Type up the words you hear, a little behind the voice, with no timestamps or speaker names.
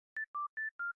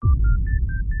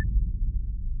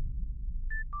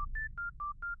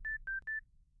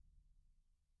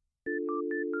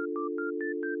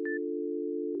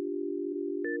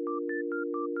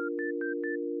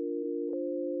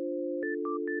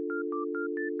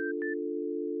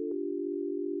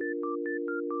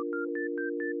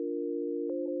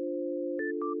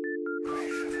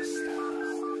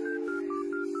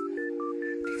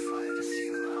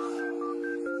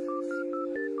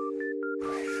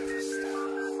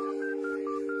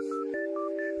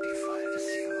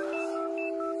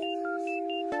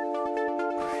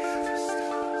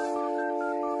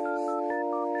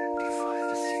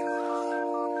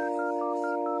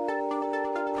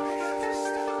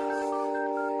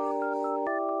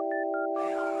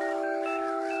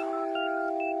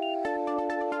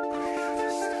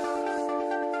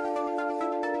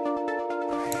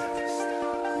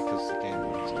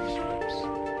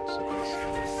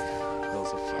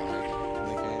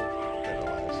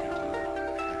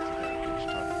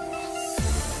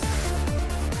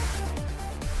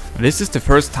This is the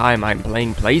first time I'm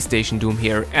playing PlayStation Doom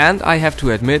here, and I have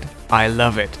to admit, I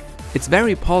love it. It's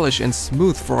very polished and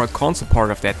smooth for a console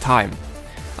port of that time.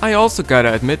 I also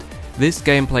gotta admit, this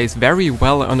game plays very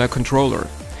well on a controller.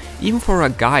 Even for a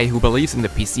guy who believes in the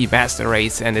PC master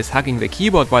race and is hugging the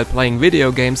keyboard while playing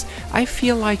video games, I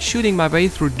feel like shooting my way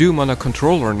through Doom on a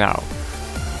controller now.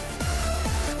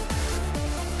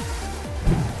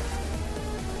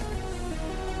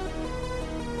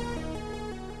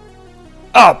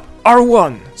 Up,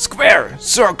 R1, square,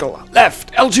 circle,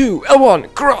 left, L2,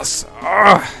 L1, cross.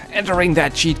 Entering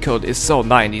that cheat code is so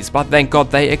 90s, but thank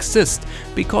God they exist,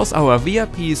 because our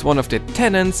VIP is one of the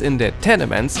tenants in the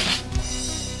tenements,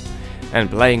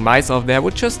 and playing myself there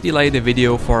would just delay the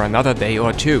video for another day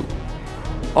or two.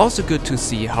 Also good to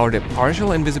see how the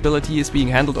partial invisibility is being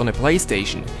handled on a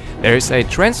PlayStation. There is a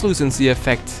translucency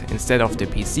effect instead of the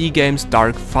PC game's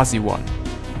dark fuzzy one.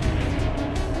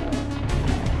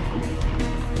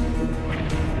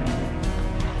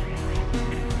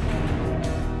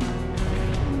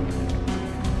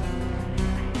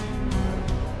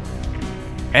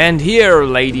 And here,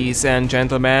 ladies and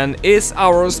gentlemen, is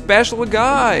our special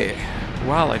guy.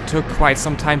 Well, it took quite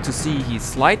some time to see he's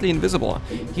slightly invisible.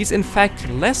 He's in fact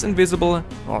less invisible,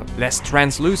 or less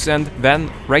translucent than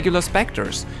regular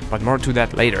specters, but more to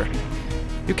that later.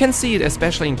 You can see it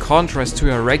especially in contrast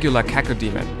to a regular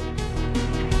Cacodemon.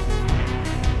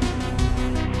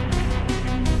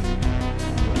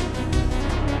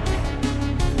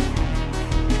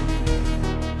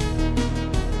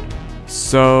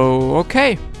 So,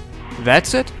 okay,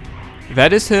 that's it.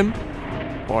 That is him.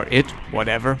 Or it,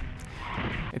 whatever.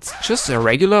 It's just a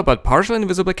regular but partially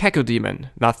invisible Cacodemon.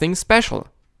 Nothing special.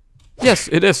 Yes,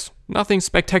 it is. Nothing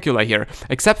spectacular here,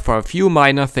 except for a few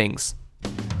minor things.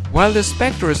 While the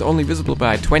Spectre is only visible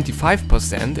by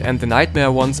 25% and the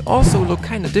Nightmare ones also look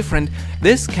kinda different,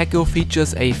 this Caco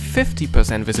features a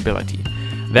 50% visibility.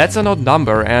 That's an odd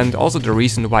number and also the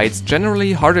reason why it's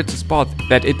generally harder to spot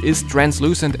that it is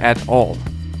translucent at all.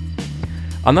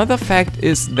 Another fact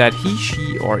is that he,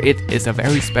 she or it is a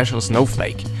very special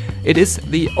snowflake. It is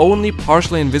the only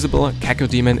partially invisible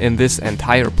Cacodemon in this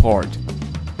entire port.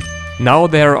 Now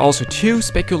there are also two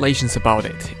speculations about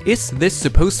it. Is this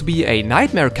supposed to be a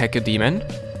Nightmare Cacodemon?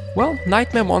 Well,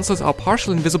 Nightmare monsters are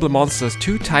partially invisible monsters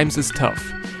 2 times as tough.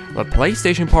 The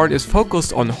PlayStation port is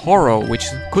focused on horror, which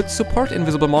could support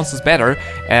invisible monsters better,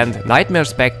 and Nightmare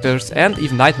Spectres and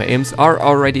even Nightmare Imps are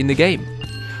already in the game.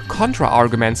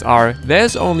 Contra-arguments are,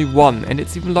 there's only one and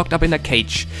it's even locked up in a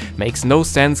cage, makes no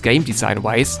sense game design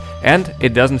wise, and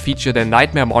it doesn't feature the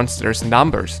Nightmare monsters'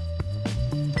 numbers.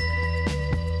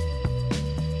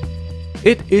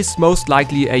 It is most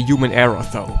likely a human error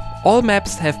though. All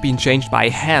maps have been changed by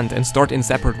hand and stored in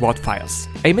separate WAD files.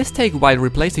 A mistake while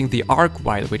replacing the arc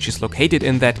file, which is located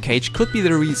in that cage, could be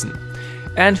the reason.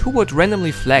 And who would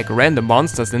randomly flag random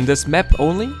monsters in this map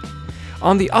only?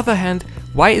 On the other hand,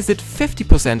 why is it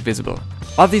 50% visible?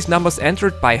 Are these numbers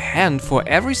entered by hand for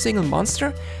every single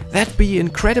monster? That'd be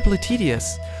incredibly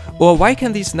tedious. Or why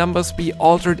can these numbers be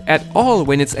altered at all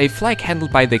when it's a flag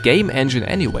handled by the game engine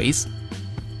anyways?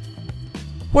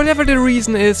 Whatever the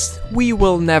reason is, we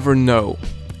will never know.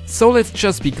 So let's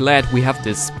just be glad we have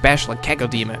this special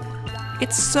Cacodemon.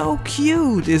 It's so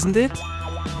cute, isn't it?